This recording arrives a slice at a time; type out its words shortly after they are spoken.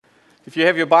If you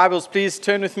have your Bibles, please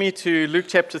turn with me to Luke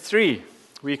chapter 3.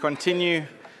 We continue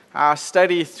our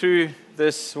study through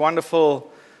this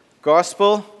wonderful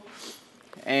gospel,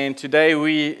 and today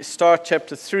we start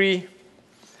chapter 3.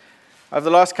 Over the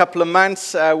last couple of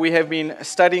months, we have been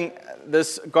studying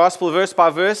this gospel verse by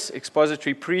verse,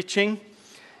 expository preaching.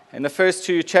 And the first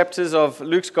two chapters of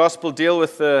Luke's gospel deal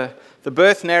with the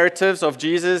birth narratives of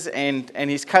Jesus and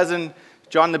his cousin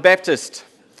John the Baptist.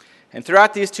 And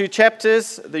throughout these two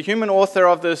chapters, the human author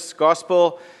of this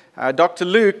gospel, Dr.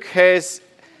 Luke, has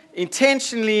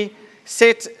intentionally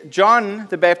set John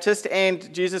the Baptist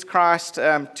and Jesus Christ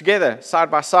together, side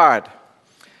by side.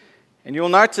 And you'll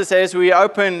notice as we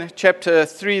open chapter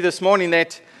 3 this morning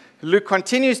that Luke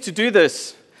continues to do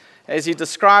this as he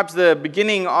describes the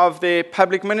beginning of their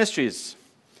public ministries.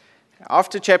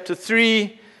 After chapter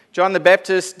 3, John the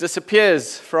Baptist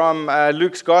disappears from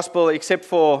Luke's gospel except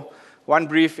for one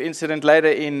brief incident later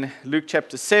in Luke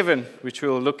chapter 7, which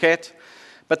we'll look at.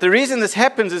 But the reason this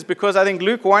happens is because I think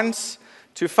Luke wants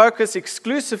to focus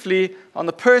exclusively on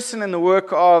the person and the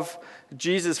work of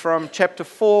Jesus from chapter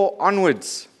 4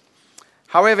 onwards.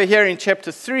 However, here in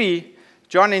chapter 3,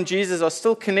 John and Jesus are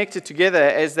still connected together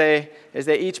as they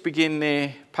each begin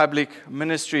their public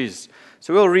ministries.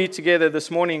 So we'll read together this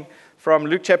morning from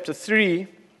Luke chapter 3,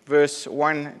 verse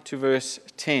 1 to verse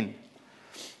 10.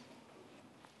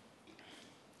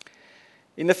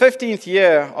 In the 15th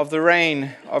year of the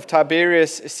reign of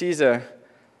Tiberius Caesar,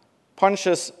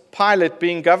 Pontius Pilate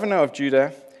being governor of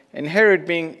Judah, and Herod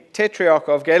being tetrarch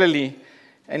of Galilee,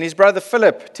 and his brother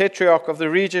Philip, tetrarch of the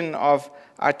region of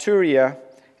Iturea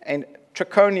and I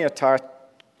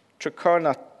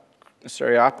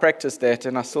practiced that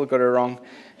and I still got it wrong,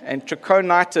 and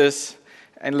Trachonitis,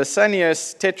 and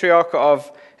Lysanias, tetrarch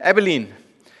of Abilene.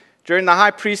 During the high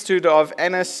priesthood of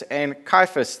Annas and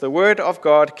Caiaphas, the word of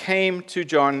God came to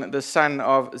John, the son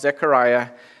of Zechariah,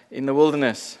 in the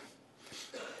wilderness.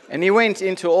 And he went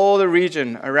into all the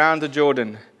region around the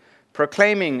Jordan,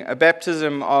 proclaiming a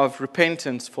baptism of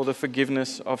repentance for the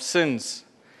forgiveness of sins.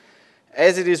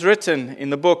 As it is written in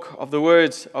the book of the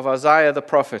words of Isaiah the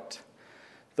prophet,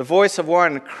 the voice of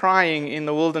one crying in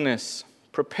the wilderness,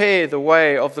 prepare the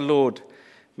way of the Lord,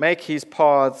 make his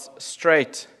paths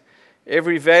straight.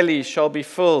 Every valley shall be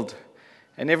filled,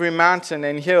 and every mountain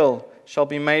and hill shall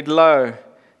be made low,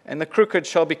 and the crooked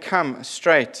shall become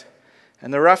straight,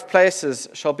 and the rough places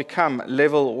shall become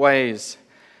level ways,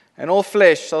 and all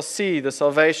flesh shall see the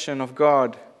salvation of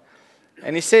God.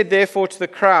 And he said therefore to the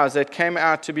crowds that came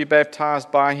out to be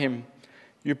baptized by him,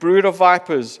 you brood of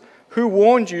vipers, who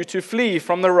warned you to flee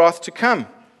from the wrath to come?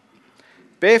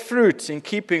 Bear fruit in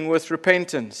keeping with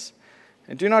repentance,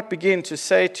 and do not begin to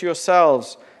say to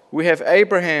yourselves, we have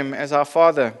Abraham as our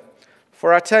father.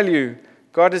 For I tell you,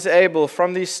 God is able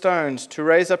from these stones to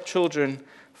raise up children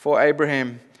for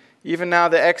Abraham. Even now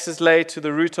the axe is laid to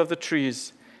the root of the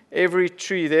trees. Every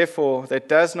tree, therefore, that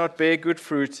does not bear good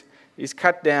fruit is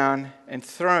cut down and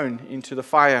thrown into the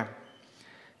fire.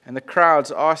 And the crowds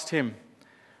asked him,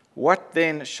 what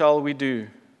then shall we do?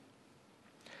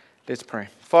 Let's pray.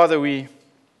 Father, we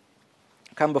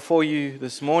come before you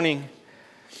this morning,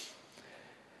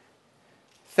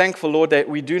 thankful, Lord, that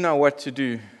we do know what to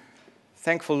do.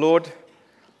 Thankful, Lord,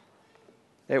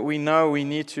 that we know we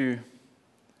need to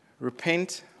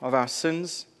repent of our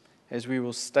sins as we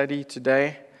will study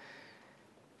today.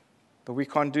 But we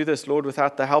can't do this, Lord,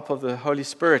 without the help of the Holy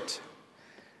Spirit,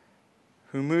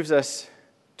 who moves us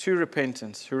to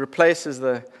repentance, who replaces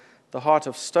the heart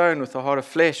of stone with the heart of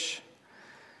flesh.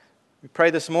 We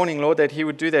pray this morning, Lord, that he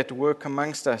would do that work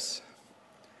amongst us.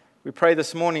 We pray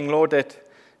this morning, Lord, that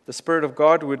the Spirit of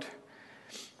God would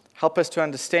help us to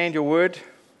understand your word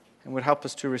and would help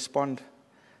us to respond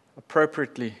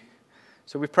appropriately.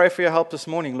 So we pray for your help this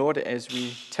morning, Lord, as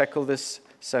we tackle this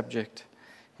subject.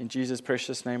 In Jesus'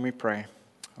 precious name we pray.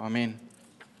 Amen.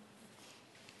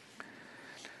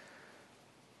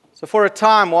 So for a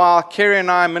time, while Kerry and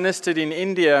I ministered in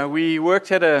India, we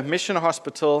worked at a mission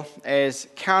hospital as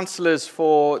counselors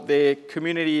for their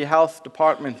community health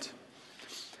department.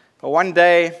 But one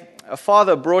day, a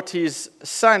father brought his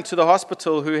son to the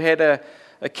hospital who had a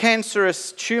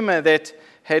cancerous tumor that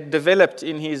had developed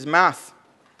in his mouth.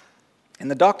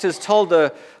 And the doctors told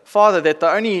the father that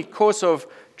the only course of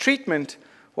treatment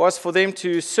was for them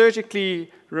to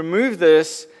surgically remove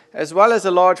this as well as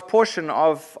a large portion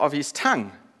of his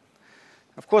tongue.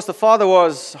 Of course, the father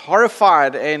was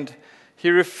horrified and he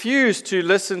refused to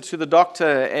listen to the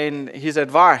doctor and his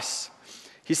advice.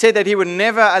 He said that he would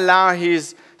never allow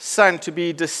his son to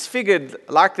be disfigured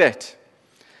like that.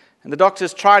 And the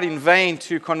doctors tried in vain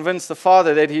to convince the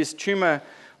father that his tumor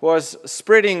was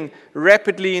spreading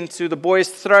rapidly into the boy's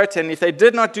throat, and if they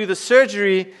did not do the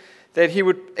surgery, that he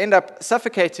would end up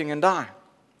suffocating and die.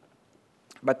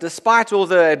 But despite all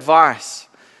the advice,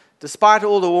 despite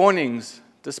all the warnings,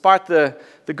 despite the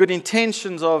good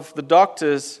intentions of the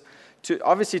doctors,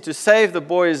 to save the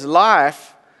boy's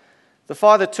life, the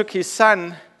father took his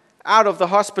son out of the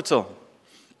hospital.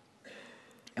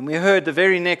 And we heard the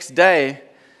very next day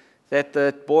that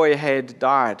the boy had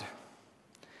died.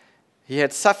 He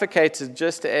had suffocated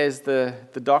just as the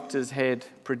doctors had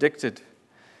predicted.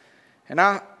 And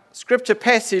our scripture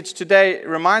passage today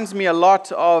reminds me a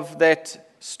lot of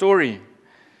that story.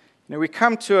 We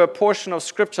come to a portion of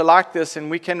scripture like this,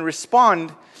 and we can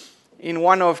respond in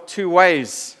one of two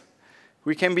ways.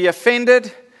 We can be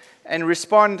offended and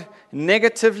respond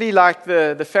negatively like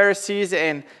the Pharisees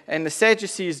and the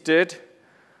Sadducees did,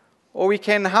 or we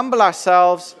can humble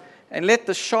ourselves and let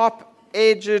the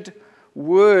sharp-edged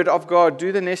Word of God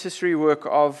do the necessary work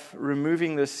of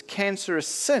removing this cancerous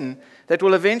sin that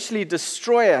will eventually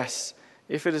destroy us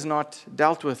if it is not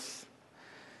dealt with.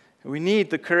 We need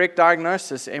the correct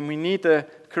diagnosis, and we need the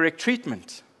correct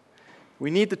treatment. We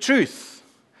need the truth.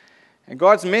 And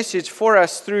God's message for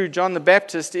us through John the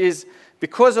Baptist is,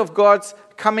 because of God's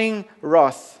coming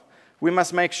wrath, we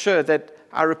must make sure that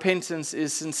our repentance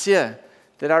is sincere,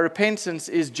 that our repentance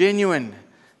is genuine,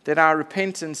 that our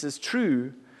repentance is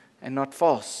true and not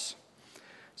false.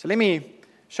 So let me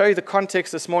show you the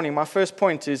context this morning. My first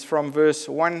point is from verse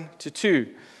 1 to 2.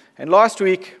 And last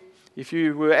week, if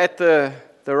you were at the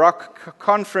Rock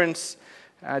Conference,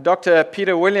 Dr.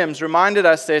 Peter Williams reminded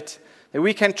us that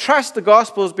we can trust the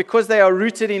Gospels because they are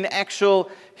rooted in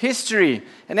actual history.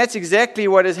 And that's exactly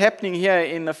what is happening here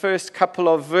in the first couple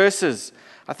of verses.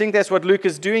 I think that's what Luke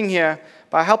is doing here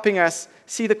by helping us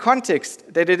see the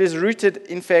context, that it is rooted,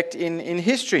 in fact, in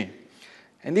history.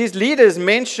 And these leaders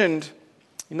mentioned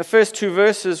in the first two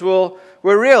verses were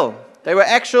real. They were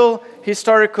actual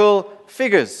historical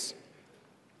figures.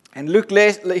 And Luke,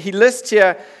 he lists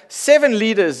here 7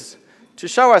 leaders to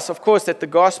show us, of course, that the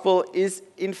gospel is,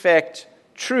 in fact,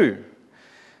 true.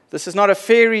 This is not a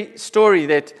fairy story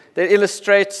that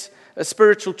illustrates a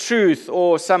spiritual truth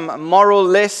or some moral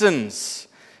lessons.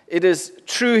 It is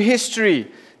true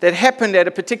history that happened at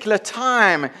a particular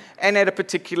time and at a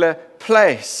particular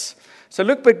place. So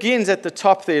Luke begins at the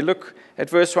top there. Look at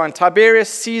verse 1. Tiberius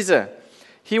Caesar.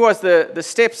 He was the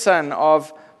stepson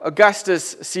of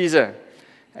Augustus Caesar.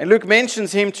 And Luke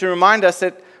mentions him to remind us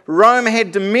that Rome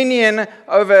had dominion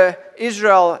over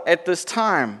Israel at this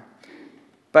time,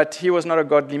 but he was not a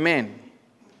godly man.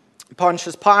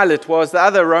 Pontius Pilate was the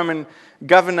other Roman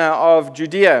governor of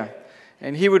Judea,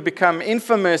 and he would become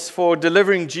infamous for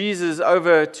delivering Jesus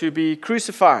over to be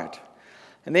crucified.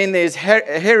 And then there's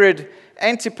Herod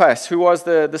Antipas, who was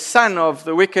the son of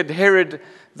the wicked Herod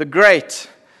the Great,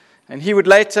 and he would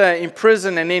later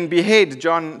imprison and then behead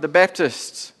John the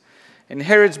Baptist. And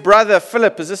Herod's brother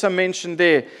Philip, as this I mentioned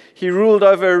there, he ruled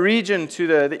over a region to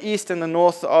the east and the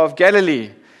north of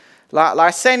Galilee.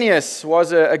 Lysanias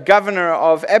was a governor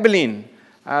of Abilene,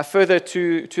 further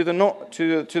to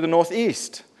the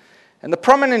northeast. And the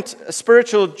prominent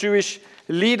spiritual Jewish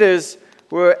leaders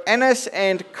were Annas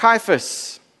and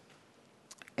Caiaphas.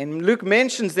 And Luke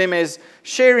mentions them as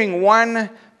sharing one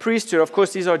priesthood. Of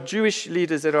course, these are Jewish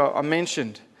leaders that are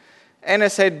mentioned.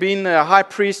 Annas had been a high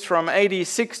priest from AD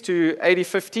 6 to AD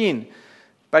 15,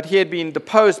 but he had been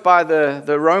deposed by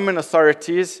the Roman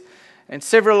authorities, and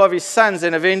several of his sons,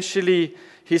 and eventually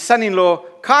his son-in-law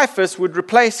Caiaphas, would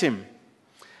replace him.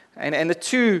 And the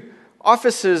two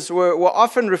offices were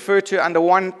often referred to under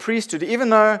one priesthood.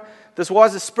 Even though this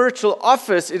was a spiritual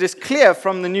office, it is clear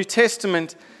from the New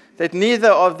Testament that neither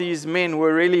of these men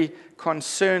were really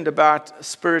concerned about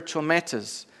spiritual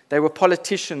matters. They were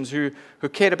politicians who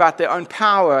cared about their own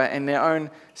power and their own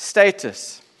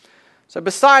status. So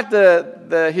beside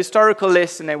the historical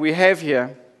lesson that we have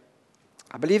here,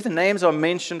 I believe the names are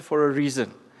mentioned for a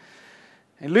reason.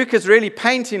 And Luke is really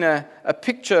painting a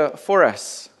picture for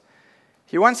us.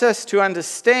 He wants us to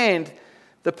understand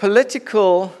the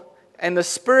political and the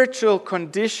spiritual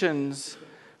conditions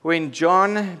when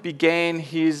John began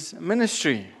his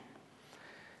ministry.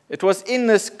 It was in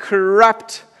this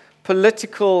corrupt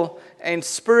political and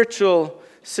spiritual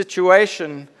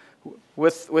situation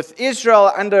with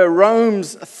Israel under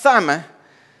Rome's thumb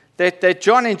that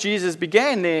John and Jesus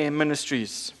began their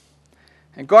ministries.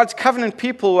 And God's covenant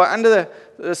people were under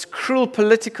this cruel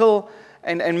political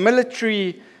and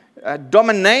military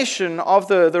domination of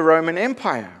the Roman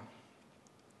Empire.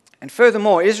 And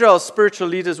furthermore, Israel's spiritual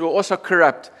leaders were also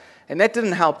corrupt, and that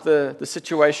didn't help the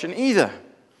situation either.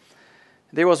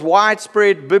 There was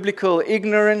widespread biblical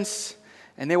ignorance,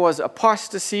 and there was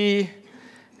apostasy,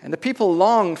 and the people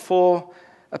longed for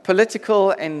a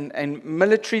political and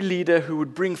military leader who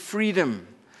would bring freedom.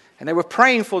 And they were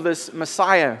praying for this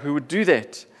Messiah who would do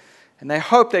that. And they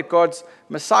hoped that God's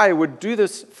Messiah would do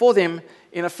this for them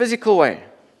in a physical way.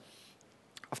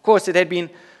 Of course, it had been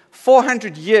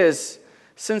 400 years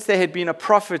since there had been a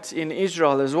prophet in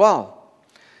Israel as well.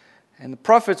 And the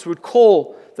prophets would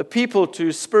call the people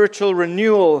to spiritual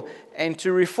renewal and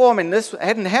to reform. And this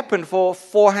hadn't happened for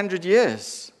 400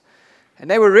 years. And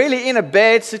they were really in a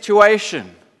bad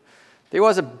situation. There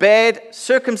was a bad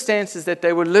circumstances that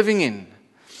they were living in.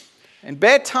 And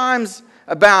bad times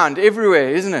abound everywhere,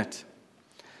 isn't it?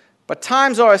 But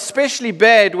times are especially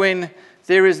bad when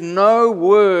there is no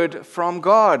word from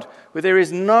God, where there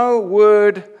is no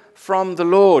word from the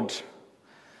Lord.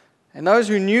 And those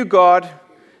who knew God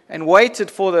and waited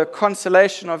for the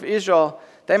consolation of Israel,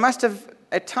 they must have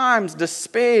at times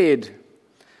despaired.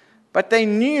 But they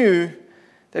knew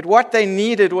that what they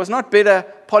needed was not better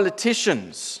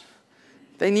politicians.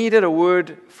 They needed a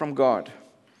word from God,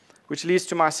 which leads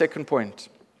to my second point.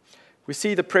 We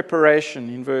see the preparation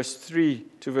in verse 3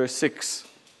 to verse 6.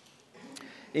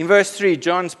 In verse 3,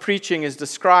 John's preaching is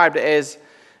described as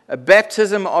a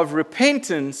baptism of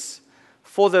repentance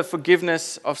for the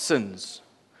forgiveness of sins.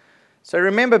 So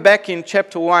remember back in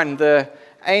chapter 1, the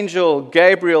angel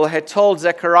Gabriel had told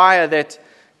Zechariah that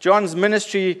John's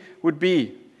ministry would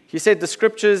be. He said the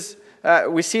scriptures,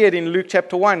 we see it in Luke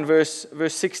chapter 1, verse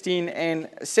 16 and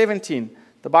 17.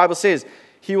 The Bible says,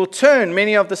 "He will turn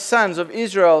many of the sons of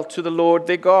Israel to the Lord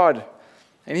their God,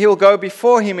 and he will go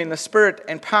before him in the spirit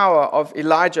and power of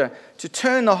Elijah to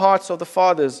turn the hearts of the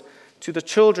fathers to the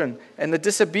children and the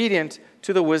disobedient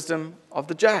to the wisdom of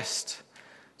the just."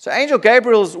 So Angel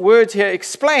Gabriel's words here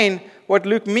explain what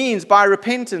Luke means by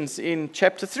repentance in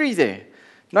chapter 3 there.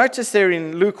 Notice there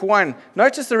in Luke 1,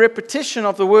 notice the repetition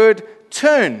of the word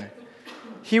turn.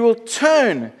 He will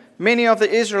turn many of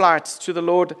the Israelites to the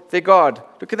Lord their God.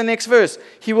 Look at the next verse.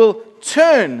 He will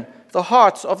turn the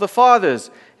hearts of the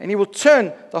fathers, and he will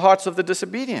turn the hearts of the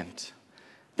disobedient.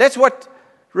 That's what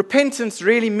repentance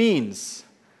really means.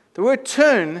 The word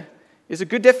turn is a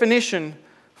good definition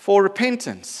for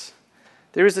repentance.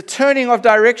 There is a turning of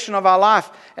direction of our life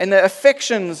and the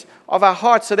affections of our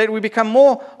hearts so that we become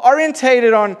more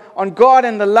orientated on God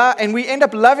and the love, and we end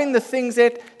up loving the things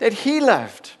that he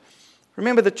loved.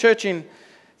 Remember the church in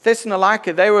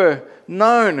Thessalonica, they were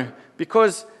known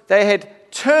because they had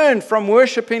turned from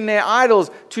worshiping their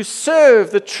idols to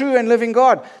serve the true and living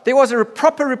God. There was a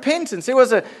proper repentance. There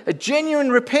was a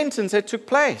genuine repentance that took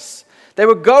place. They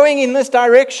were going in this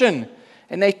direction,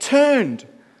 and they turned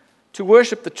to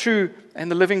worship the true and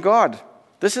the living God.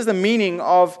 This is the meaning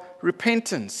of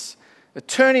repentance, the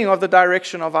turning of the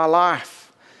direction of our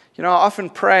life. You know, I often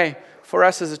pray for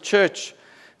us as a church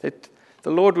that the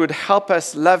Lord would help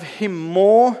us love Him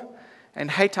more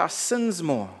and hate our sins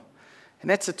more. And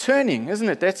that's a turning, isn't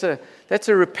it? That's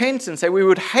a repentance, that we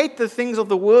would hate the things of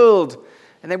the world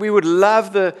and that we would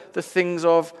love the things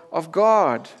of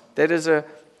God. That is a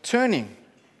turning.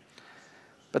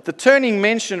 But the turning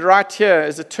mentioned right here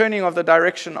is a turning of the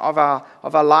direction of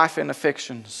our life and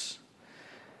affections.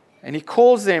 And he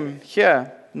calls them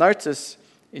here, notice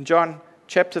in Luke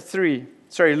chapter 3,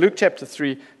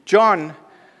 John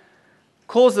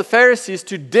calls the Pharisees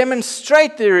to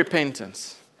demonstrate their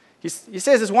repentance. He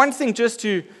says it's one thing just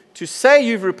to say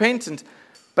you've repented,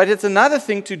 but it's another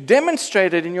thing to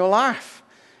demonstrate it in your life.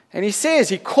 And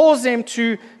he calls them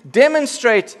to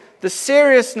demonstrate the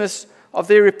seriousness of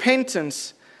their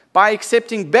repentance by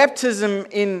accepting baptism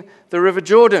in the River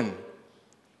Jordan.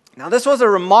 Now, this was a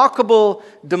remarkable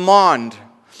demand.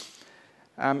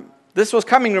 This was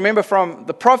coming, remember, from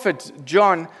the prophet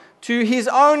John to his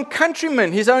own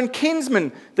countrymen, his own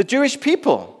kinsmen, the Jewish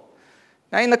people.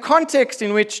 Now, in the context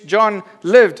in which John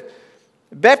lived,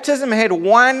 baptism had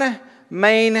one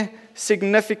main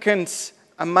significance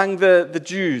among the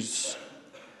Jews.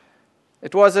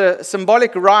 It was a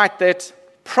symbolic rite that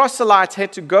proselytes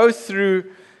had to go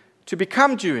through to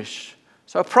become Jewish.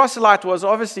 So a proselyte was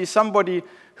obviously somebody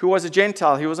who was a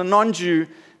Gentile. He was a non-Jew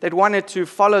that wanted to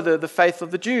follow the faith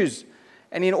of the Jews.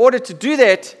 And in order to do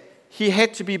that, he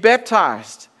had to be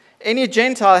baptized. Any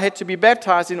Gentile had to be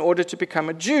baptized in order to become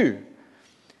a Jew.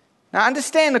 Now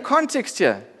understand the context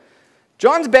here.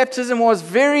 John's baptism was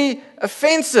very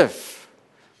offensive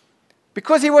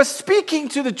because he was speaking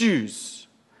to the Jews.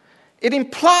 It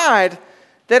implied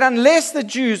that unless the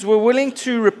Jews were willing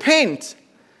to repent,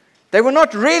 they were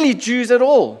not really Jews at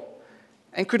all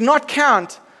and could not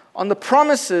count on the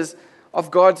promises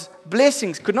of God's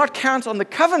blessings, could not count on the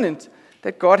covenant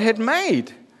that God had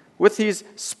made with his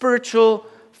spiritual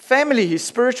family, his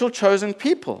spiritual chosen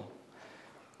people.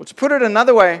 Or to put it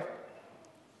another way,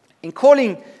 in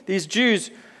calling these Jews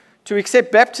to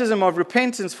accept baptism of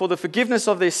repentance for the forgiveness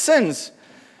of their sins,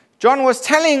 John was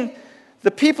telling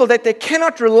the people that they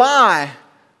cannot rely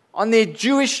on their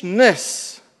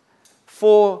Jewishness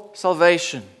for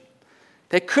salvation.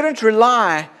 They couldn't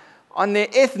rely on their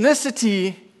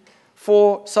ethnicity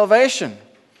for salvation.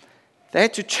 They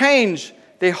had to change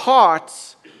their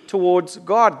hearts towards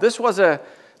God. This was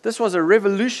a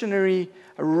revolutionary,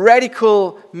 a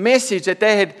radical message that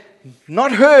they had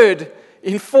not heard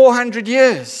in 400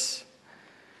 years.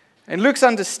 And Luke's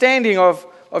understanding of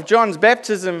John's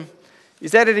baptism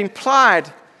is that it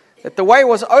implied that the way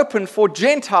was open for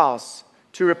Gentiles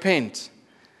to repent.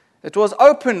 It was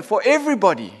open for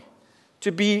everybody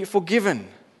to be forgiven.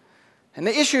 And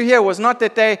the issue here was not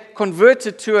that they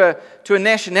converted to a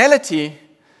nationality.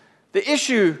 The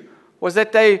issue was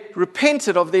that they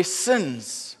repented of their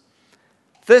sins.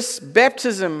 This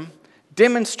baptism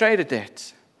demonstrated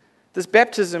that. This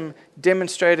baptism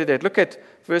demonstrated that. Look at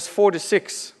verse 4 to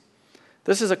 6.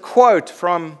 This is a quote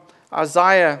from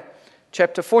Isaiah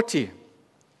chapter 40.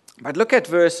 But look at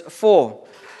verse 4.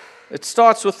 It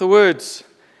starts with the words,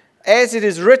 "As it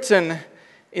is written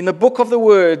in the book of the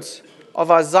words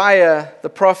of Isaiah the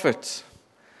prophet."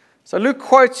 So Luke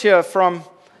quotes here from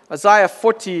Isaiah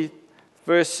 40,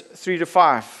 verse 3 to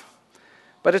 5.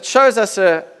 But it shows us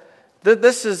that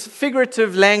this is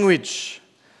figurative language.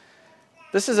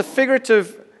 This is a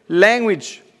figurative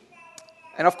language.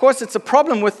 And of course, it's a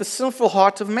problem with the sinful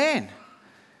heart of man.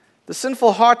 The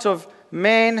sinful heart of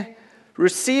man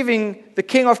receiving the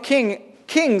King of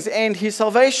Kings and his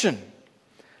salvation.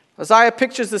 Isaiah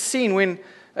pictures the scene when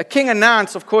a king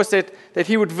announced, of course, that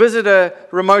he would visit a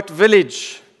remote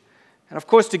village. And of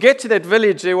course, to get to that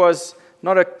village, there was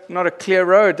not a clear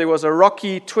road. There was a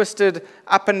rocky, twisted,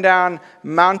 up and down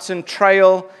mountain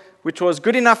trail, which was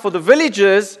good enough for the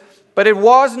villagers, but it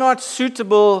was not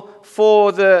suitable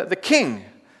for the king.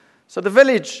 So the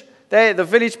village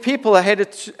people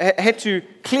had to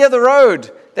clear the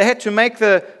road. They had to make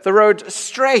the road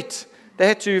straight. They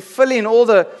had to fill in all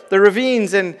the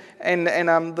ravines and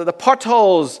the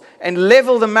potholes and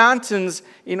level the mountains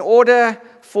in order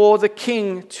for the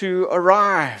king to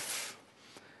arrive.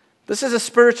 This is a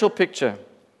spiritual picture.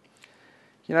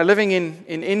 You know, living in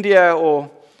India or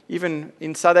even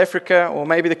in South Africa or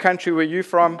maybe the country where you're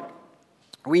from,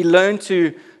 we learn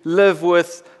to live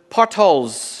with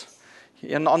potholes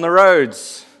on the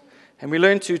roads. And we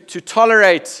learn to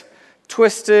tolerate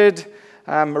twisted,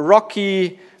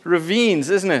 rocky ravines,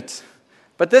 isn't it?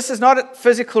 But this is not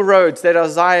physical roads that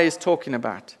Isaiah is talking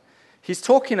about. He's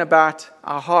talking about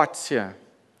our hearts here.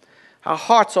 Our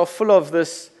hearts are full of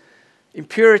this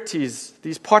impurities,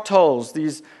 these potholes,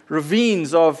 these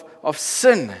ravines of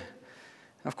sin.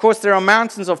 Of course, there are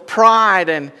mountains of pride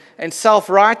and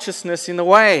self-righteousness in the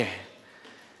way.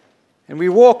 And we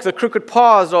walk the crooked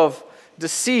paths of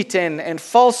deceit and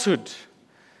falsehood.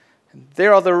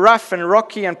 There are the rough and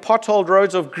rocky and potholed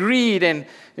roads of greed and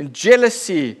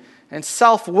jealousy and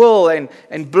self-will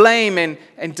and blame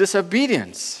and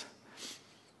disobedience.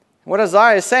 What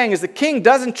Isaiah is saying is the king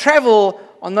doesn't travel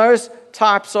on those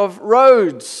types of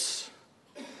roads.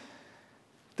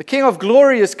 The King of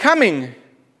Glory is coming.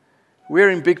 We're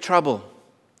in big trouble.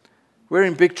 We're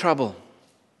in big trouble.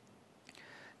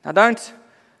 Now don't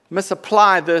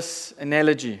misapply this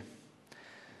analogy.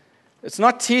 It's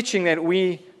not teaching that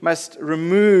we must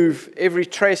remove every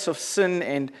trace of sin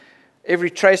and every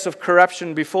trace of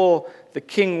corruption before the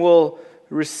king will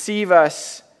receive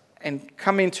us and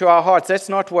come into our hearts. That's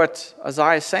not what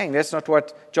Isaiah is saying. That's not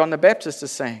what John the Baptist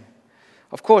is saying.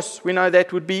 Of course, we know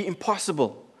that would be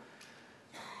impossible.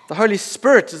 The Holy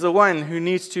Spirit is the one who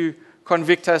needs to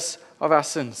convict us of our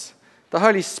sins. The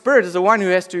Holy Spirit is the one who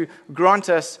has to grant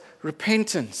us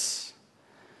repentance.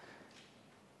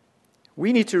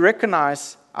 We need to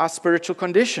recognize our spiritual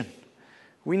condition.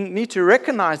 We need to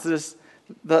recognize this,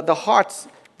 the hearts,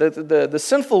 the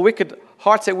sinful, wicked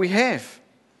hearts that we have.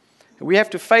 We have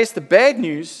to face the bad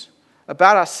news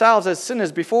about ourselves as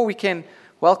sinners before we can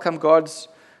welcome God's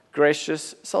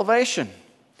gracious salvation.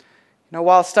 Now,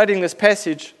 while studying this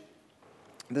passage,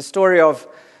 the story of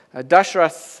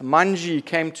Dashrath Manjhi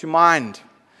came to mind.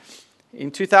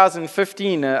 In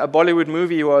 2015, a Bollywood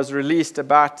movie was released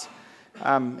about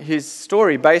his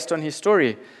story, based on his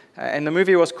story. And the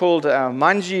movie was called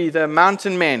Manjhi, the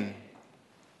Mountain Man.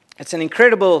 It's an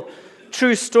incredible,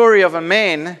 true story of a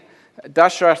man,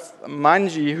 Dashrath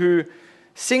Manjhi, who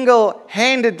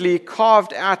single-handedly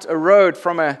carved out a road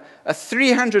from a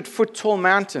 300-foot tall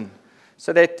mountain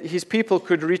so that his people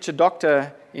could reach a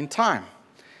doctor in time.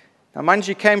 Now,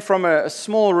 Manji came from a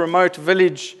small remote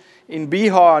village in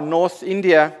Bihar, North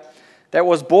India, that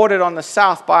was bordered on the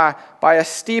south by a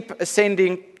steep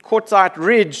ascending quartzite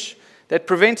ridge that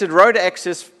prevented road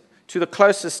access to the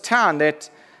closest town that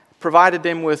provided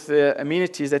them with the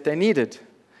amenities that they needed.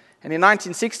 And in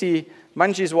 1960,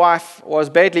 Manji's wife was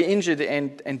badly injured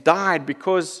and died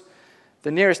because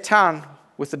the nearest town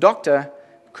with the doctor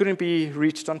couldn't be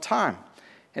reached on time.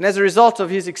 And as a result of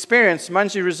his experience,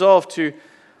 Manji resolved to,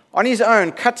 on his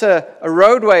own, cut a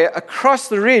roadway across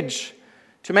the ridge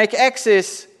to make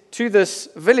access to this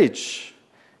village.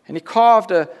 And he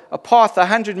carved a path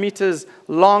 100 meters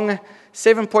long,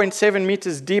 7.7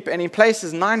 meters deep, and in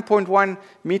places 9.1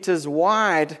 meters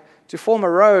wide to form a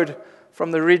road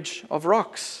from the ridge of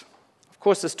rocks. Of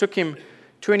course, this took him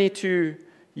 22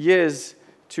 years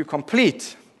to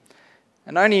complete.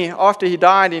 And only after he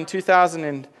died in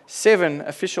 2007,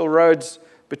 official roads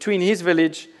between his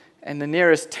village and the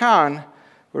nearest town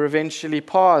were eventually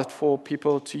paved for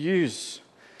people to use.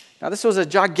 Now, this was a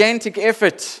gigantic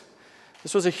effort.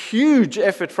 This was a huge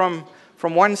effort from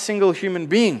one single human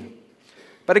being.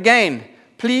 But again,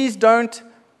 please don't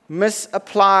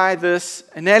misapply this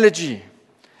analogy.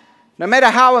 No matter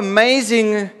how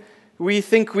amazing we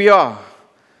think we are,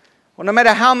 or no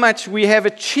matter how much we have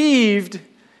achieved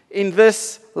in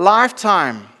this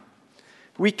lifetime,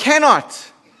 we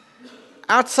cannot,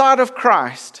 outside of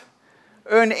Christ,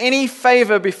 earn any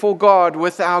favor before God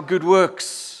with our good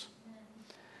works.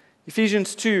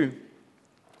 Ephesians 2,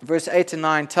 verse 8 and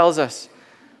 9 tells us,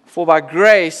 "For by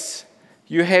grace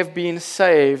you have been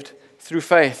saved through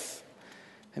faith.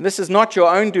 And this is not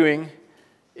your own doing,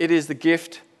 it is the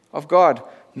gift of God,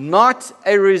 not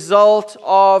a result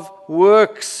of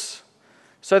works,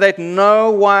 so that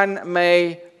no one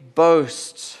may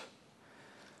boast."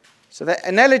 So the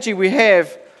analogy we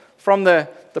have from the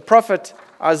prophet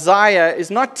Isaiah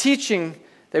is not teaching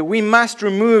that we must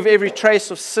remove every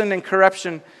trace of sin and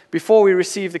corruption before we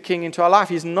receive the King into our life.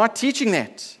 He's not teaching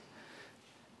that.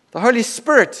 The Holy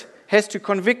Spirit has to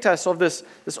convict us of this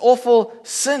awful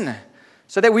sin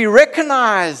so that we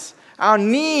recognize our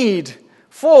need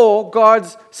for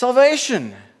God's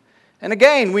salvation. And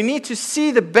again, we need to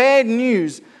see the bad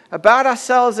news about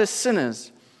ourselves as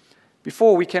sinners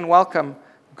before we can welcome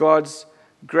God's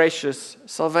gracious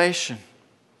salvation.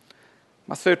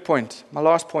 My third point, my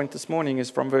last point this morning is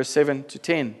from verse 7 to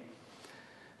 10.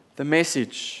 The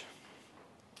message.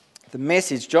 The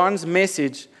message, John's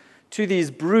message to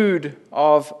these brood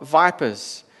of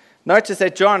vipers. Notice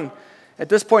that John, at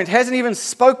this point, hasn't even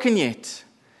spoken yet.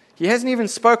 He hasn't even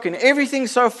spoken. Everything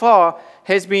so far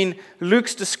has been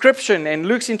Luke's description and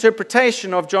Luke's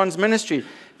interpretation of John's ministry.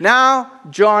 Now,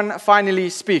 John finally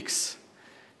speaks.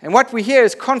 And what we hear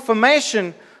is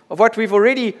confirmation of what we've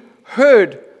already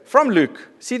heard from Luke.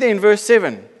 See there in verse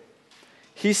 7.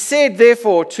 He said,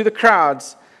 therefore, to the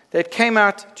crowds that came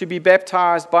out to be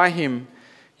baptized by him,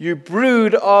 "You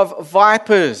brood of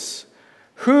vipers,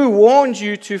 who warned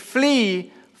you to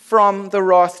flee from the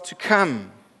wrath to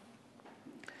come?"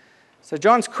 So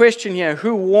John's question here,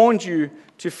 who warned you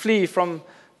to flee from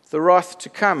the wrath to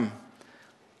come?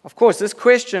 Of course, this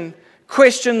question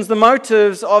questions the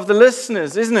motives of the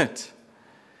listeners, isn't it?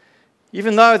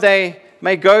 Even though they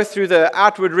may go through the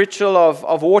outward ritual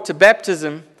of water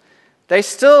baptism, they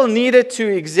still needed to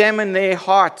examine their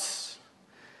hearts.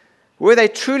 Were they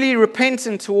truly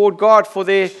repentant toward God for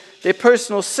their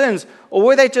personal sins? Or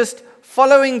were they just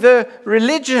following the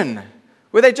religion?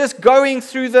 Were they just going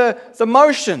through the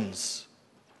motions?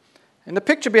 And the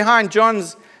picture behind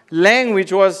John's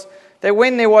language was that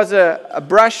when there was a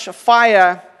brush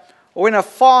fire, or when a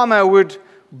farmer would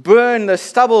burn the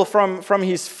stubble from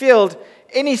his field,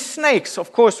 any snakes,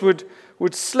 of course, would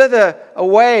slither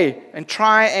away and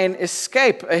try and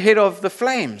escape ahead of the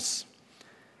flames.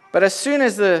 But as soon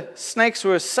as the snakes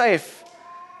were safe,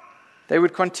 they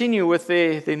would continue with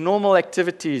their normal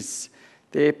activities,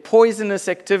 their poisonous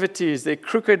activities, their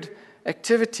crooked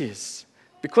activities.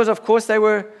 Because, of course, they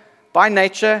were by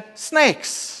nature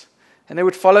snakes, and they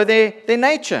would follow their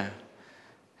nature.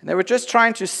 And they were just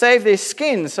trying to save their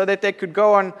skin so that they could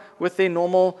go on with their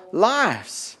normal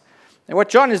lives. And what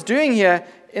John is doing here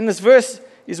in this verse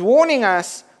is warning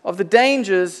us of the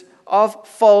dangers of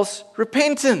false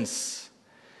repentance.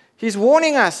 He's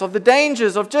warning us of the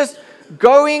dangers of just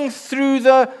going through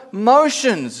the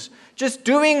motions, just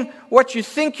doing what you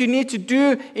think you need to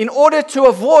do in order to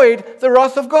avoid the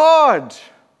wrath of God.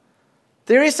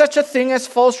 There is such a thing as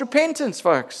false repentance,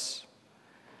 folks.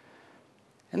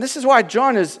 And this is why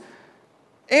John is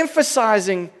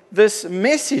emphasizing this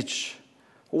message.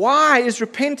 Why is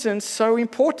repentance so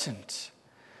important?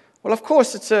 Well, of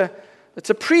course, it's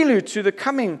a prelude to the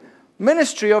coming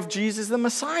ministry of Jesus the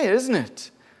Messiah, isn't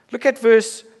it? Look at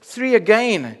verse 3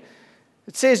 again.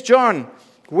 It says, John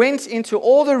went into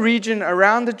all the region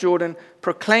around the Jordan,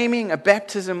 proclaiming a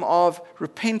baptism of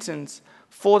repentance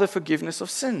for the forgiveness of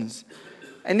sins.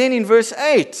 And then in verse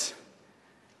 8,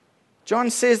 John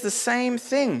says the same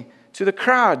thing to the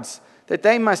crowds, that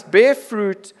they must bear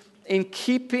fruit in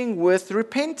keeping with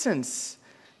repentance.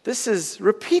 This is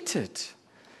repeated.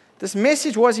 This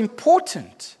message was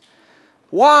important.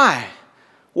 Why?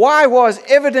 Why was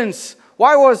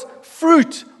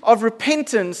fruit of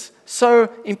repentance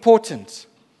so important?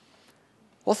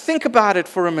 Well, think about it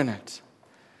for a minute.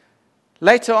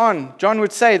 Later on, John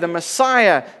would say the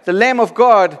Messiah, the Lamb of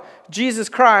God, Jesus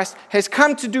Christ, has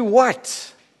come to do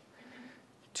what?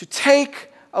 To take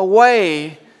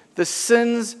away the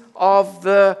sins of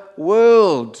the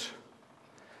world.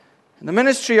 And the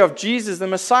ministry of Jesus, the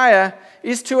Messiah,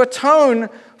 is to atone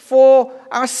for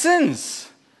our sins,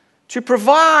 to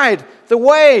provide the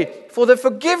way for the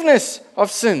forgiveness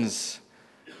of sins,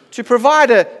 to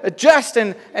provide a just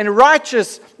and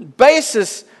righteous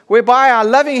basis whereby our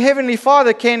loving Heavenly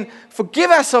Father can forgive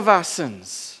us of our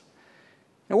sins.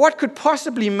 Now, what could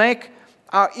possibly make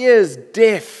our ears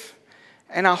deaf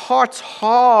and our hearts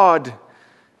hard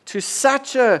to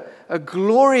such a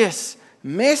glorious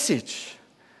message?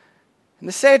 And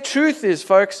the sad truth is,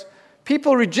 folks,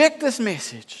 people reject this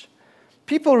message.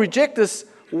 People reject this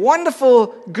wonderful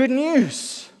good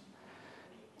news.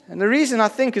 And the reason, I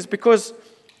think, is because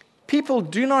people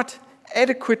do not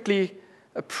adequately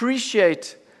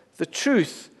appreciate the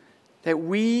truth that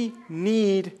we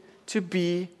need to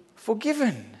be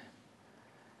forgiven.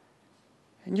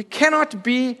 And you cannot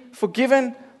be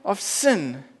forgiven of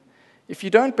sin if you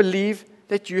don't believe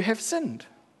that you have sinned.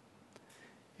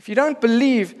 If you don't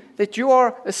believe that you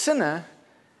are a sinner,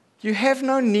 you have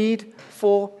no need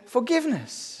for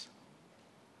forgiveness.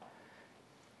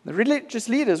 The religious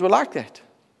leaders were like that.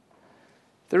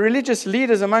 The religious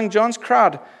leaders among John's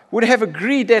crowd would have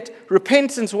agreed that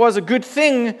repentance was a good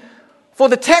thing for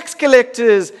the tax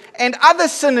collectors and other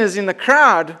sinners in the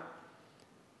crowd,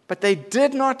 but they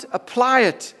did not apply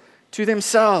it to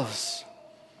themselves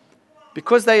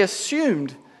because they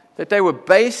assumed that they were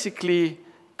basically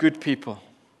good people.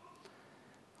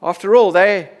 After all,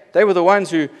 they were the ones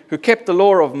who kept the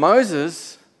law of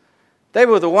Moses. They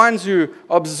were the ones who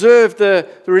observed the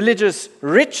religious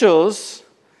rituals.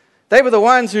 They were the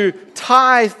ones who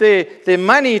tithed their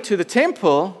money to the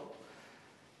temple.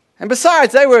 And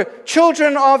besides, they were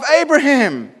children of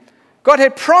Abraham. God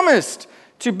had promised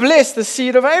to bless the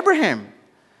seed of Abraham.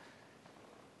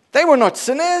 They were not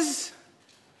sinners.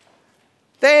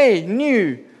 They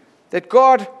knew that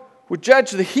God would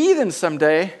judge the heathen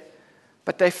someday,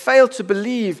 but they failed to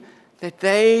believe that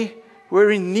they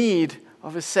were in need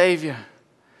of a Savior,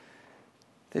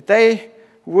 that they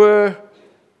were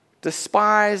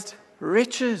despised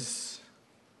wretches.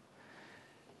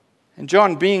 And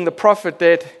John, being the prophet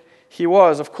that he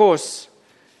was, of course,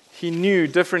 he knew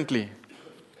differently.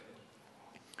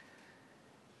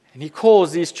 And he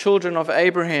calls these children of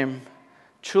Abraham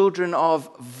children of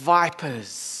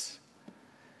vipers,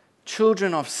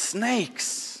 children of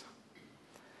snakes.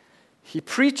 He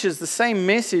preaches the same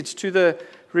message to the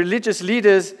religious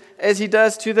leaders as he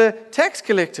does to the tax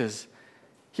collectors.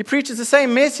 He preaches the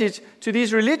same message to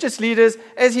these religious leaders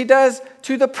as he does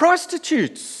to the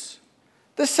prostitutes.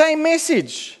 The same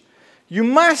message. You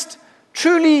must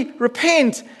truly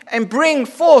repent and bring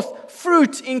forth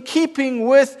fruit in keeping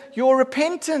with your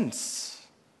repentance.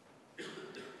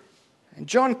 And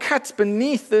John cuts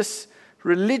beneath this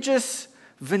religious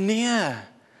veneer,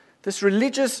 this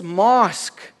religious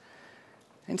mask,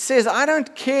 and says, I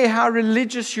don't care how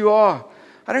religious you are.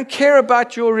 I don't care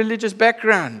about your religious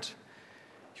background.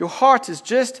 Your heart is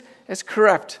just as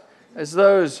corrupt as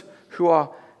those who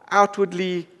are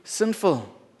outwardly sinful.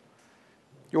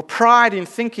 Your pride in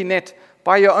thinking that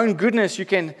by your own goodness you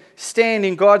can stand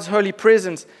in God's holy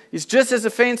presence is just as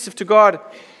offensive to God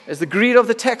as the greed of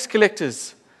the tax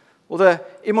collectors or the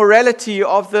immorality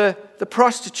of the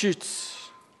prostitutes.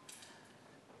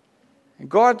 And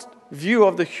God's view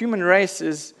of the human race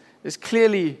is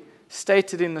clearly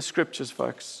stated in the scriptures,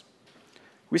 folks.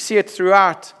 We see it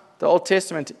throughout the Old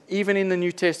Testament, even in the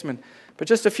New Testament. But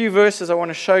just a few verses I want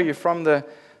to show you from the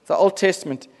Old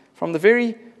Testament, from the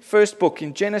very first book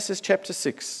in Genesis chapter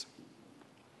 6.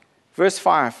 Verse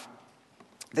 5.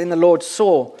 Then the Lord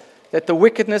saw that the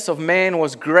wickedness of man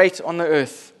was great on the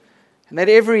earth, and that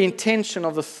every intention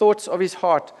of the thoughts of his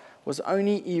heart was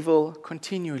only evil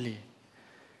continually.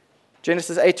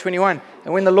 Genesis 8:21.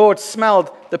 And when the Lord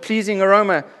smelled the pleasing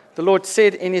aroma, the Lord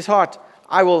said in his heart,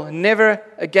 I will never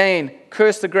again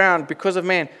curse the ground because of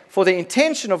man, for the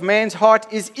intention of man's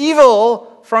heart is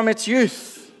evil from its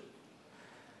youth.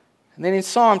 And then in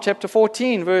Psalm chapter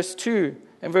 14, verse 2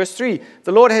 and verse 3,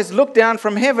 the Lord has looked down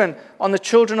from heaven on the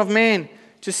children of man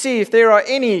to see if there are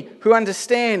any who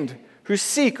understand, who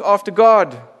seek after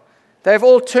God. They have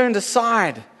all turned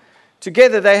aside.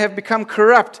 Together they have become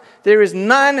corrupt. There is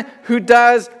none who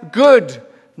does good,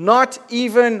 not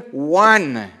even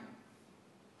one.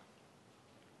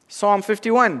 Psalm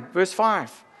 51, verse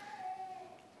 5.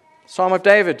 Psalm of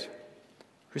David,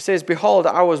 who says, Behold,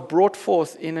 I was brought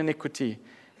forth in iniquity,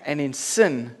 and in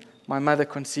sin my mother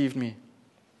conceived me.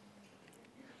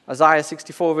 Isaiah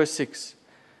 64, verse 6.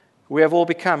 We have all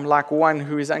become like one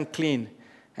who is unclean,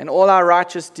 and all our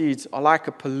righteous deeds are like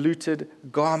a polluted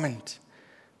garment.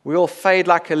 We all fade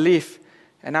like a leaf,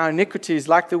 and our iniquities,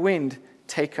 like the wind,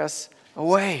 take us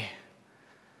away.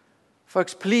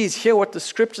 Folks, please hear what the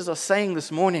scriptures are saying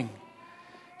this morning.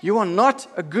 You are not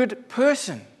a good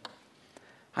person.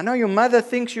 I know your mother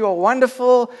thinks you are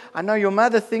wonderful. I know your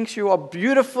mother thinks you are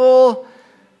beautiful.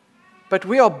 But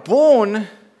we are born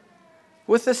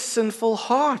with a sinful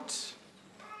heart.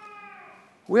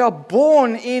 We are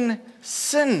born in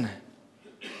sin.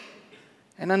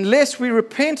 And unless we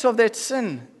repent of that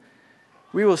sin,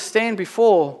 we will stand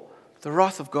before the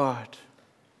wrath of God.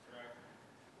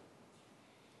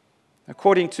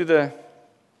 According to the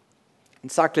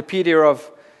Encyclopedia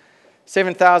of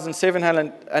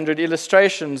 7,700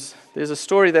 illustrations, there's a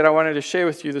story that I wanted to share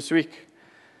with you this week.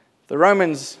 The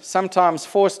Romans sometimes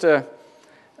forced a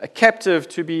captive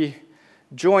to be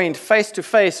joined face to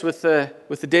face with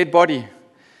the dead body.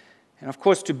 And of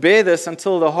course, to bear this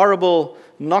until the horrible,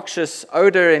 noxious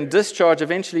odor and discharge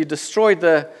eventually destroyed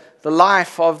the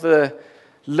life of the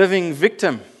living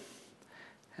victim.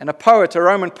 And a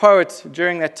Roman poet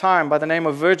during that time by the name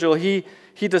of Virgil, he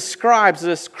describes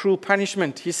this cruel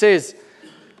punishment. He says,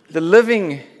 the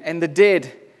living and the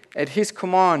dead at his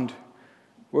command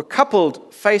were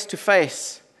coupled face to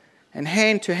face and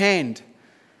hand to hand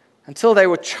until they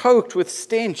were choked with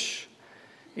stench.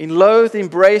 In loath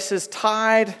embraces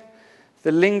tied,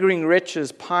 the lingering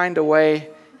wretches pined away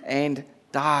and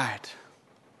died.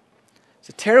 It's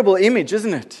a terrible image,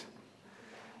 isn't it?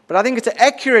 But I think it's an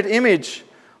accurate image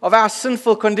of our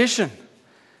sinful condition.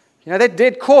 You know, that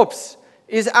dead corpse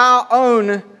is our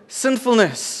own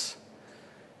sinfulness.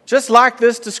 Just like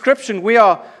this description, we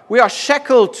are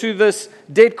shackled to this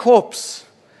dead corpse.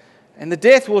 And the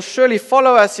death will surely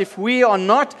follow us if we are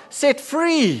not set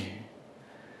free.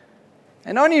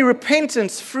 And only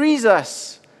repentance frees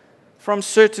us from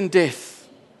certain death.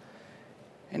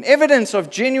 And evidence of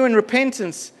genuine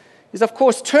repentance is, of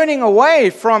course, turning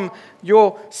away from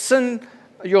your sin,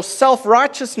 your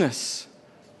self-righteousness,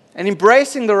 and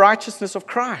embracing the righteousness of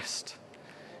Christ.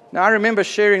 Now, I remember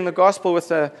sharing the gospel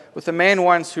with a man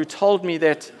once who told me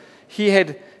that he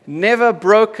had never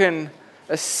broken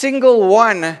a single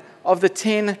one of the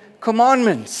 10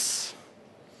 commandments.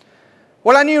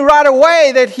 Well, I knew right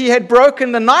away that he had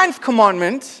broken the 9th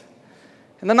commandment.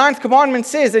 And the 9th commandment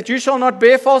says that you shall not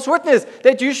bear false witness,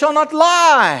 that you shall not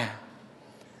lie.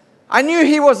 I knew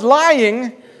he was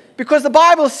lying because the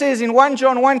Bible says in 1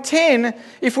 John 1:10,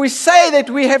 if we say that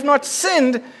we have not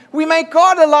sinned, we make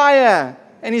God a liar,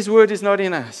 and his word is not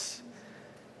in us.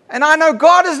 And I know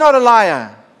God is not a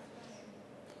liar.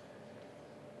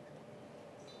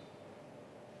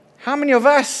 How many of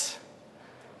us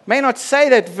may not say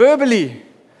that verbally,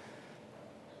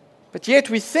 but yet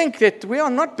we think that we are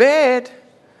not bad,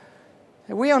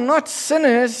 that we are not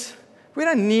sinners. We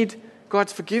don't need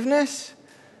God's forgiveness.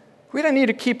 We don't need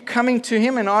to keep coming to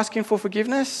him and asking for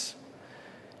forgiveness.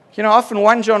 You know, often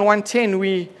 1 John 1:10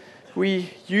 we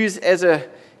use as an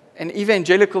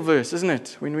evangelical verse, isn't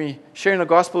it? When we share the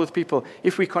gospel with people,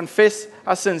 if we confess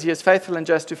our sins, he is faithful and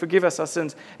just to forgive us our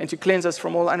sins and to cleanse us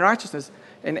from all unrighteousness.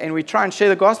 And we try and share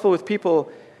the gospel with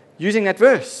people using that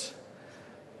verse.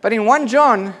 But in 1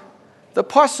 John, the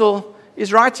apostle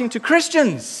is writing to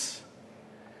Christians.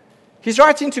 He's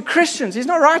writing to Christians. He's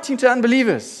not writing to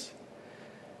unbelievers.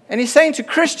 And he's saying to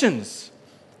Christians,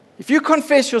 if you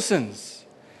confess your sins,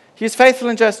 he is faithful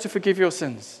and just to forgive your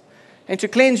sins and to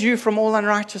cleanse you from all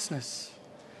unrighteousness.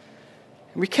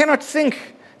 And we cannot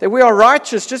think that we are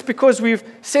righteous just because we've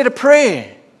said a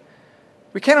prayer.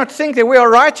 We cannot think that we are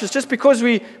righteous just because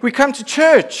we come to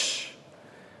church.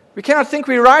 We cannot think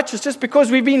we're righteous just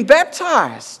because we've been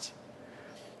baptized.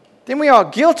 Then we are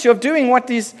guilty of doing what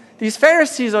these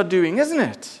Pharisees are doing, isn't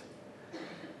it?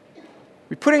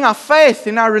 We're putting our faith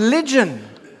in our religion.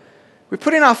 We're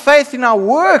putting our faith in our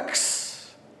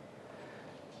works.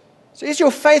 So is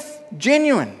your faith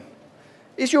genuine?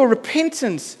 Is your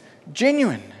repentance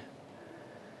genuine.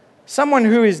 Someone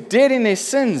who is dead in their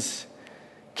sins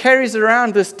carries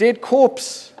around this dead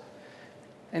corpse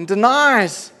and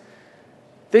denies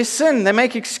their sin. They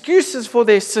make excuses for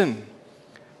their sin,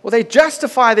 or they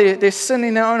justify their sin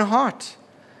in their own heart.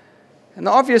 And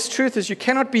the obvious truth is you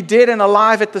cannot be dead and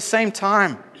alive at the same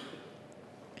time.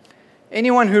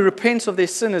 Anyone who repents of their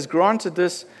sin is granted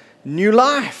this new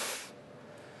life.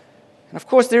 And of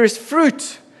course, there is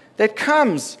fruit that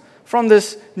comes from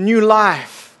this new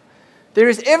life. There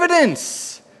is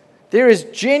evidence. There is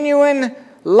genuine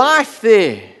life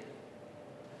there.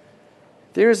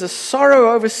 There is a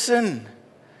sorrow over sin.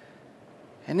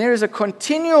 And there is a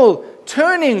continual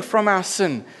turning from our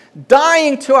sin,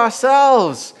 dying to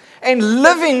ourselves, and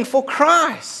living for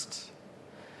Christ.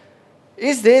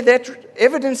 Is there that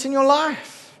evidence in your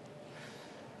life?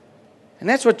 And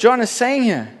that's what John is saying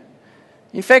here.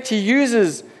 In fact, he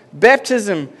uses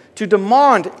baptism to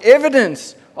demand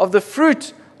evidence of the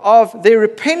fruit of their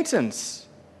repentance.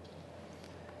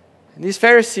 And these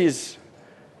Pharisees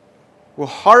were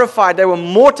horrified, they were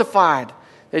mortified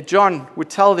that John would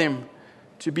tell them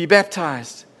to be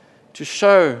baptized, to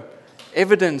show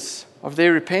evidence of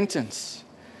their repentance,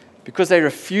 because they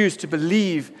refused to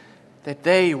believe that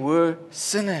they were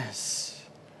sinners.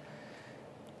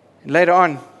 And later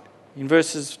on, in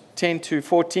verses 10 to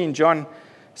 14, John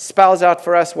spells out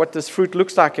for us what this fruit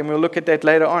looks like, and we'll look at that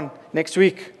later on next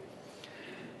week.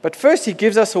 But first, he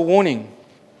gives us a warning.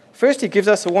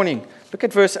 Look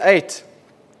at verse 8.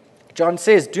 John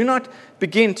says, "Do not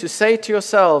begin to say to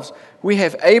yourselves, 'We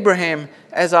have Abraham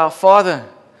as our father.'"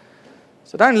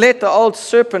 So don't let the old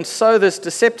serpent sow this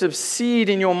deceptive seed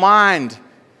in your mind.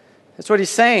 That's what he's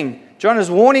saying. John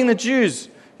is warning the Jews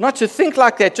not to think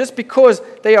like that just because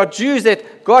they are Jews,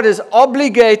 that God is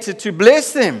obligated to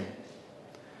bless them.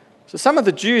 So some of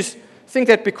the Jews think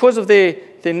that because of their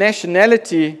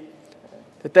nationality,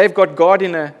 that they've got God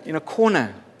in a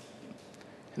corner,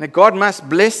 and that God must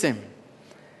bless them,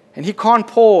 and He can't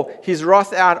pour His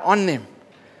wrath out on them,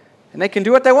 and they can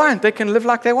do what they want, they can live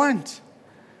like they want.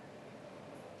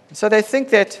 And so they think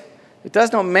that it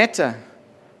does not matter,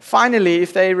 finally,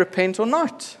 if they repent or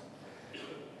not.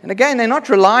 And again, they're not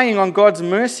relying on God's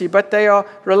mercy, but they are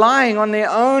relying on their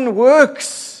own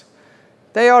works.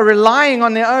 They are relying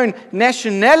on their own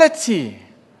nationality.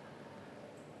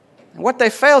 And what they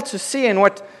fail to see, and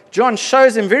what John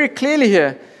shows them very clearly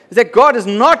here, is that God is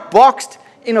not boxed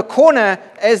in a corner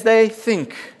as they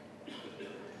think.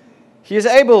 He is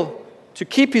able to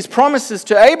keep His promises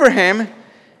to Abraham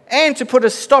and to put a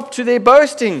stop to their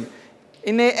boasting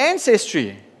in their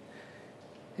ancestry.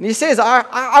 And He says,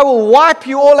 I will wipe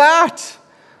you all out.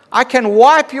 I can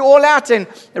wipe you all out and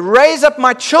raise up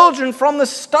my children from the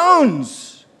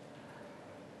stones.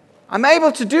 I'm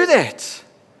able to do that.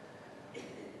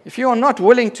 If you are not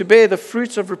willing to bear the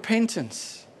fruits of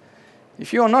repentance,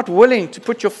 if you are not willing to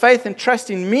put your faith and trust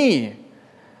in me.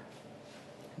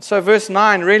 And so verse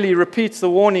 9 really repeats the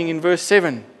warning in verse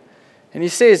 7. And he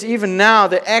says, "Even now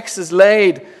the axe is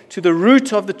laid to the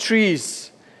root of the trees.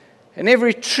 And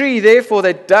every tree, therefore,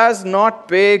 that does not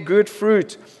bear good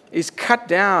fruit is cut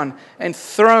down and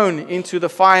thrown into the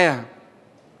fire."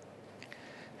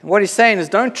 And what he's saying is,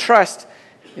 don't trust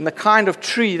in the kind of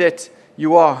tree that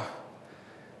you are.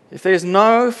 If there's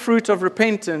no fruit of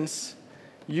repentance,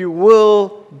 you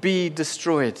will be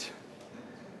destroyed.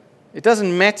 It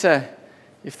doesn't matter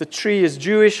if the tree is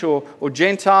Jewish or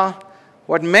Gentile.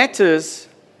 What matters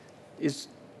is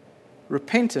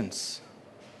repentance.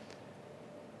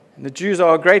 And the Jews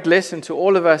are a great lesson to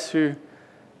all of us who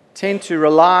tend to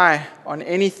rely on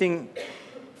anything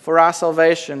for our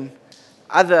salvation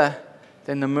other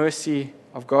than the mercy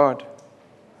of God.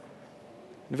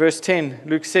 In verse 10,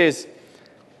 Luke says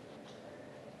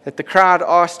that the crowd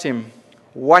asked him,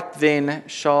 "What then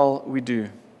shall we do?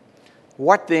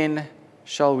 What then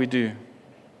shall we do?"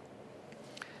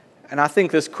 And I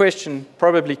think this question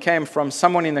probably came from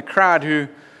someone in the crowd who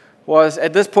was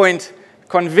at this point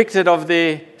convicted of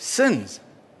their sins.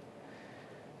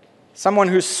 Someone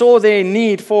who saw their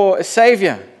need for a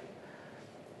Savior.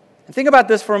 And think about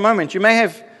this for a moment. You may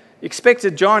have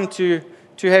expected John to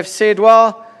have said,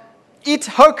 well, eat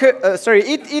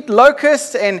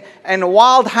locusts and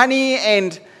wild honey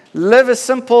and live a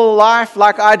simple life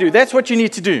like I do. That's what you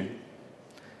need to do.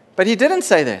 But he didn't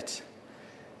say that.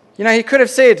 You know, he could have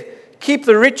said, keep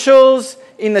the rituals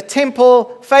in the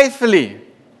temple faithfully.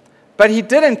 But he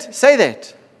didn't say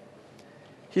that.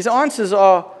 His answers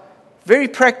are very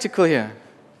practical here.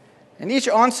 And each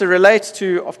answer relates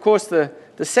to, of course, the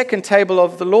second table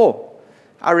of the law,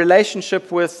 our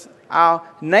relationship with our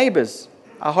neighbors,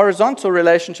 our horizontal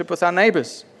relationship with our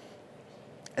neighbors.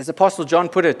 As Apostle John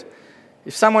put it,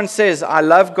 if someone says, "I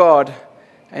love God,"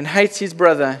 and hates his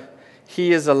brother,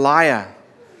 he is a liar.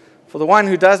 For the one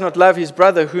who does not love his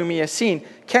brother whom he has seen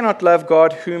cannot love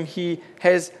God whom he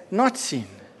has not seen.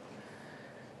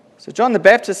 So John the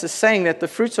Baptist is saying that the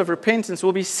fruits of repentance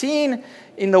will be seen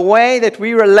in the way that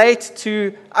we relate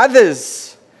to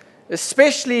others,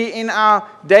 especially in our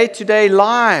day-to-day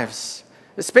lives,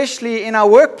 especially in our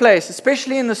workplace,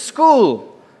 especially in the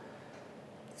school.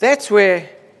 That's where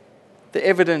the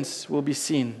evidence will be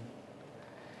seen.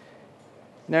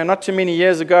 Now, not too many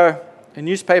years ago, a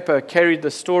newspaper carried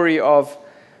the story of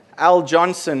Al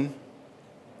Johnson,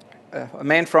 a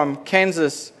man from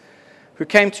Kansas who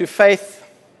came to faith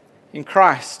in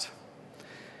Christ.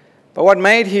 But what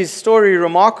made his story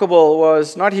remarkable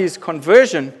was not his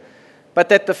conversion, but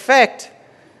that the fact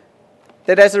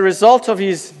that as a result of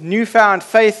his newfound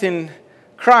faith in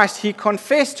Christ, he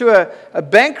confessed to a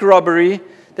bank robbery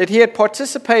that he had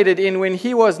participated in when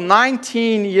he was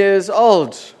 19 years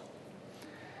old.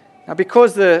 Now,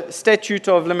 because the statute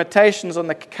of limitations on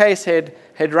the case had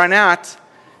run out,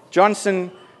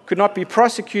 Johnson could not be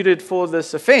prosecuted for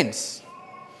this offense.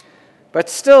 But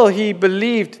still, he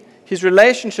believed his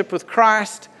relationship with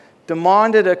Christ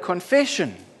demanded a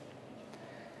confession.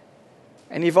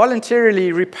 And he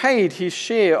voluntarily repaid his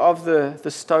share of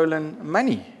the stolen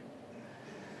money.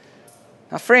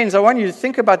 Now, friends, I want you to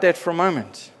think about that for a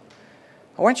moment.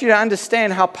 I want you to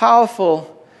understand how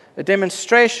powerful a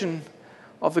demonstration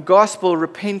of the gospel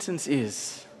repentance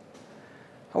is.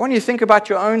 I want you to think about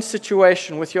your own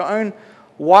situation with your own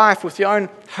wife, with your own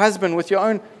husband, with your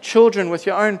own children, with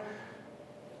your own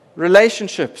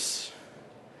relationships.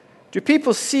 Do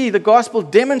people see the gospel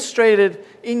demonstrated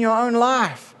in your own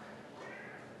life?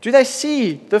 Do they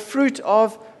see the fruit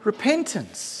of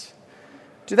repentance?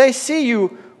 Do they see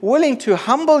you willing to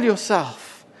humble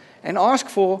yourself and ask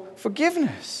for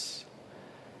forgiveness?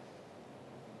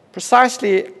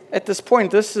 Precisely at this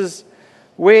point, this is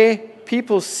where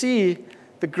people see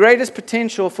the greatest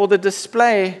potential for the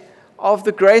display of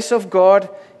the grace of God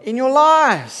in your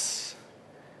lives.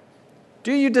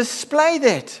 Do you display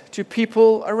that to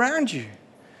people around you?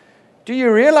 Do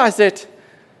you realize that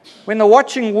when the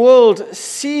watching world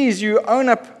sees you own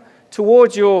up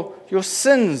towards your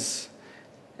sins,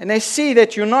 and they see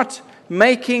that you're not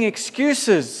making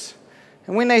excuses,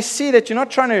 and when they see that you're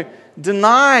not trying to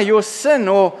deny your sin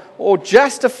or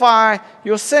justify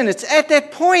your sin, it's at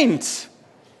that point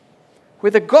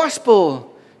where the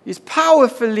gospel is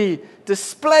powerfully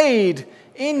displayed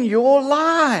in your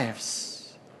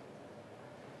lives,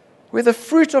 where the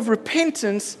fruit of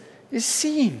repentance is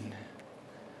seen.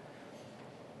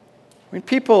 When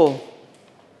people,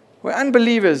 where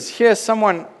unbelievers hear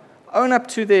someone own up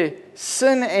to their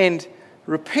sin and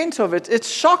repent of it, it's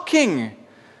shocking.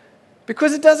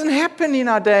 Because it doesn't happen in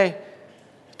our day.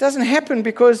 It doesn't happen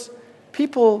because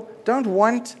people don't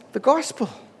want the gospel.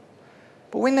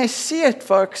 But when they see it,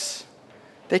 folks,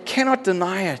 they cannot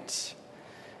deny it.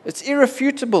 It's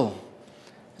irrefutable.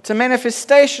 It's a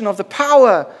manifestation of the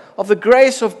power of the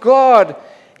grace of God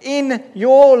in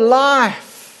your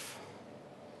life.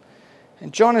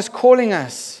 And John is calling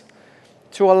us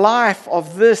to a life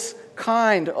of this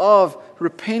kind of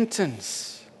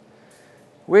repentance,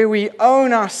 where we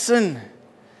own our sin.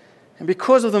 And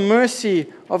because of the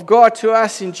mercy of God to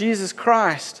us in Jesus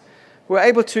Christ, we're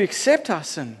able to accept our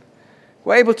sin.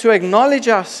 We're able to acknowledge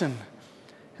our sin.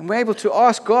 And we're able to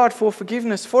ask God for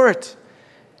forgiveness for it.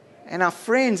 And our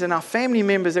friends and our family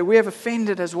members that we have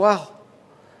offended as well.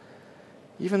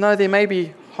 Even though there may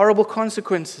be horrible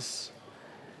consequences,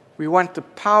 we want the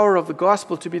power of the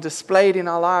gospel to be displayed in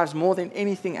our lives more than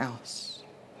anything else.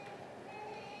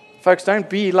 Folks, don't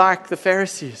be like the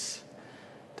Pharisees.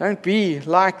 Don't be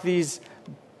like these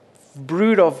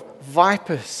brood of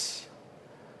vipers.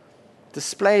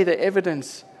 Display the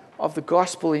evidence of the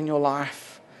gospel in your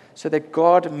life so that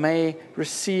God may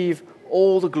receive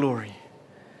all the glory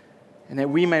and that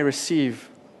we may receive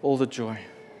all the joy.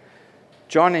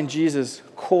 John and Jesus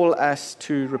call us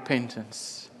to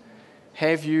repentance.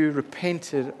 Have you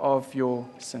repented of your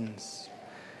sins?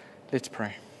 Let's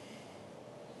pray.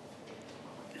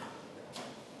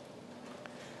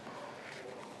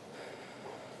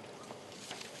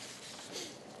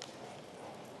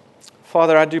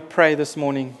 Father, I do pray this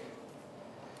morning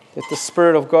that the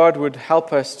Spirit of God would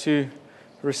help us to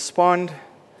respond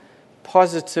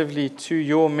positively to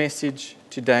your message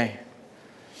today.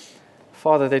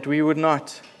 Father, that we would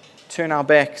not turn our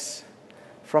backs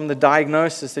from the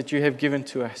diagnosis that you have given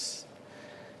to us.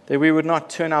 That we would not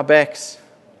turn our backs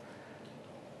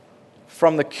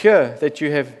from the cure that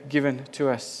you have given to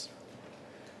us.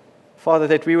 Father,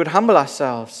 that we would humble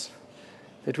ourselves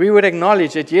That we would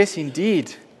acknowledge that, yes,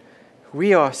 indeed,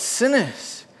 we are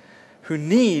sinners who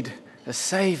need a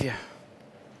Savior.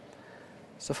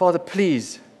 So, Father,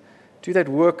 please do that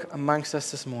work amongst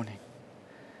us this morning.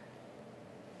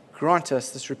 Grant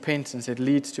us this repentance that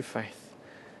leads to faith.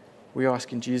 We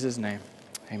ask in Jesus' name.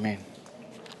 Amen.